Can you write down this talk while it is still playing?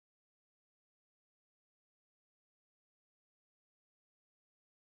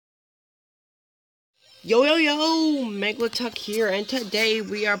Yo yo yo, Megalotuck here, and today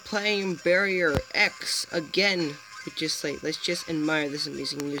we are playing Barrier X again. Let's just admire this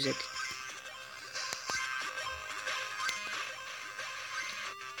amazing music.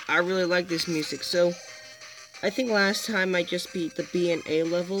 I really like this music. So I think last time I just beat the B and A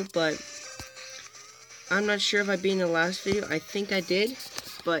level, but I'm not sure if I beat in the last video. I think I did,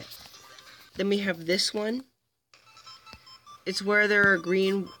 but then we have this one. It's where there are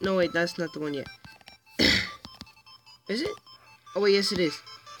green. No wait, that's not the one yet. Is it? Oh wait, yes it is.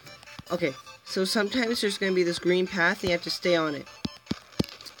 Okay, so sometimes there's going to be this green path and you have to stay on it.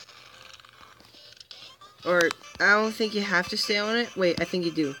 Or, I don't think you have to stay on it. Wait, I think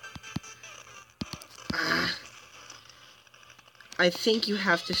you do. I think you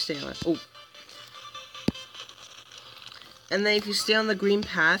have to stay on it. Oh. And then if you stay on the green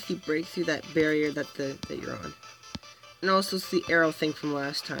path, you break through that barrier that you're on. And also it's the arrow thing from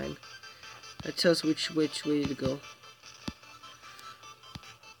last time. That tells which way to go.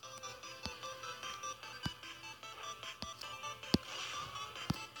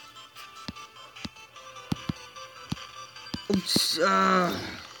 Oops.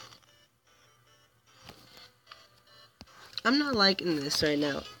 I'm not liking this right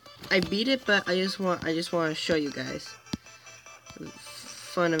now. I beat it, but I just want to show you guys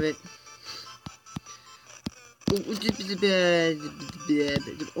fun of it.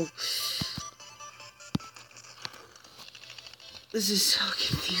 Oh. This is so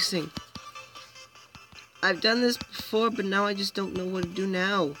confusing. I've done this before, but now I just don't know what to do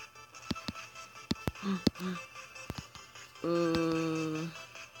now.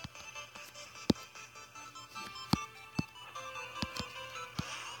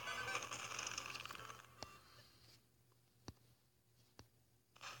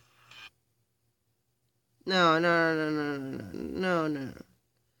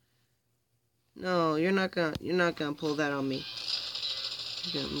 No, you're not gonna pull that on me.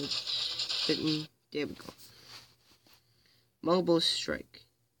 You're gonna move. There we go. Mobile strike.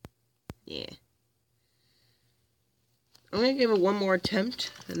 Yeah. I'm gonna give it one more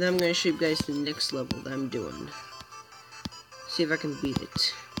attempt, and then I'm gonna show you guys the next level that I'm doing. See if I can beat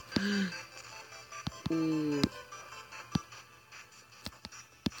it. Ooh.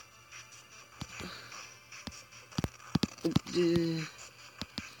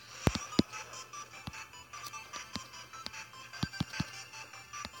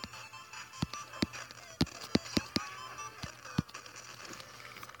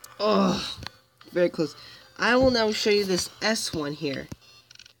 Oh, very close. I will now show you this S one here.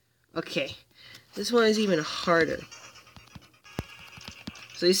 Okay, this one is even harder.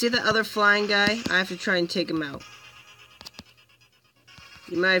 So you see the other flying guy? I have to try and take him out.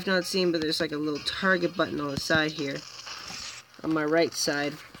 You might have not seen, but there's like a little target button on the side here. On my right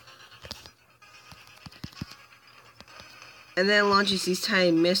side. And then it launches these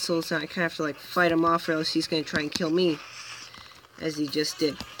tiny missiles, and I kind of have to like fight him off, or else he's going to try and kill me. As he just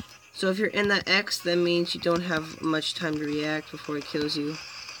did. So if you're in that X, that means you don't have much time to react before it kills you.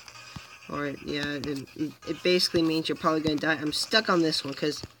 Or, yeah, it basically means you're probably going to die. I'm stuck on this one,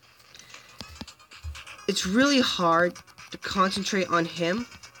 because it's really hard to concentrate on him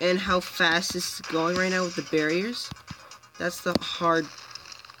and how fast this is going right now with the barriers. That's the hard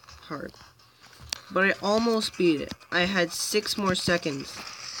part. But I almost beat it. I had 6 more seconds.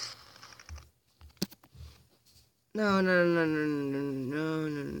 No, you're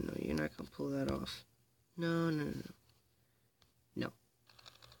not gonna pull that off. No.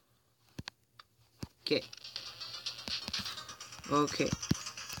 Okay.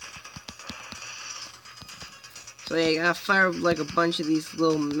 So yeah, you gotta fire like a bunch of these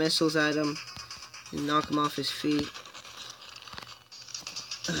little missiles at him and knock him off his feet.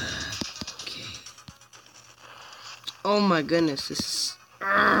 Okay. Oh my goodness, this is...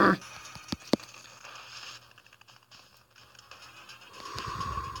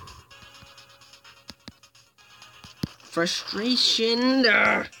 Frustration.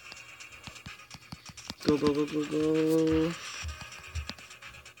 Go.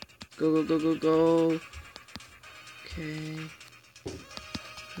 Go. Okay.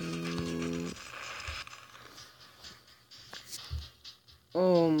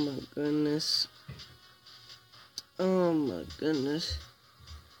 Oh my goodness.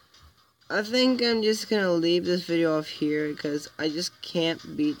 I think I'm just gonna leave this video off here because I just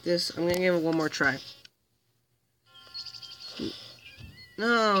can't beat this. I'm gonna give it one more try.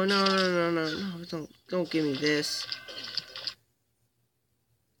 No, don't give me this.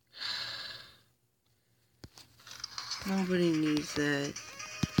 Nobody needs that.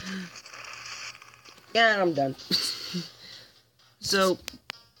 Yeah, I'm done. So,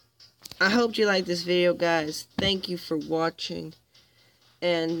 I hope you liked this video, guys. Thank you for watching.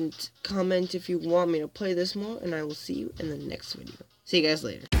 And comment if you want me to play this more, and I will see you in the next video. See you guys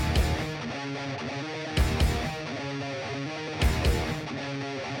later.